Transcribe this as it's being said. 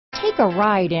Take a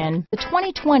ride in the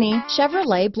 2020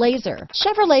 Chevrolet Blazer.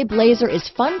 Chevrolet Blazer is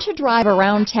fun to drive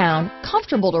around town,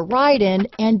 comfortable to ride in,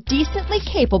 and decently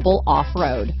capable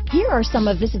off-road. Here are some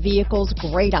of this vehicle's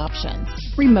great options: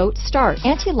 remote start,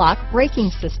 anti-lock braking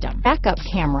system, backup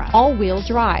camera, all-wheel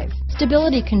drive,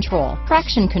 stability control,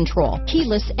 traction control,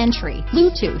 keyless entry,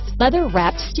 Bluetooth,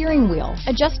 leather-wrapped steering wheel,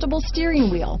 adjustable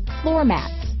steering wheel, floor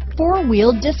mats,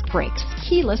 four-wheel disc brakes,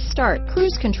 keyless start,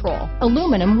 cruise control,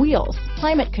 aluminum wheels,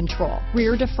 climate control,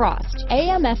 rear defrost,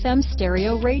 AM/FM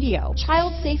stereo radio,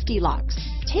 child safety locks.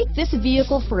 Take this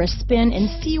vehicle for a spin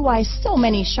and see why so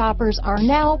many shoppers are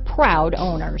now proud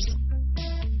owners.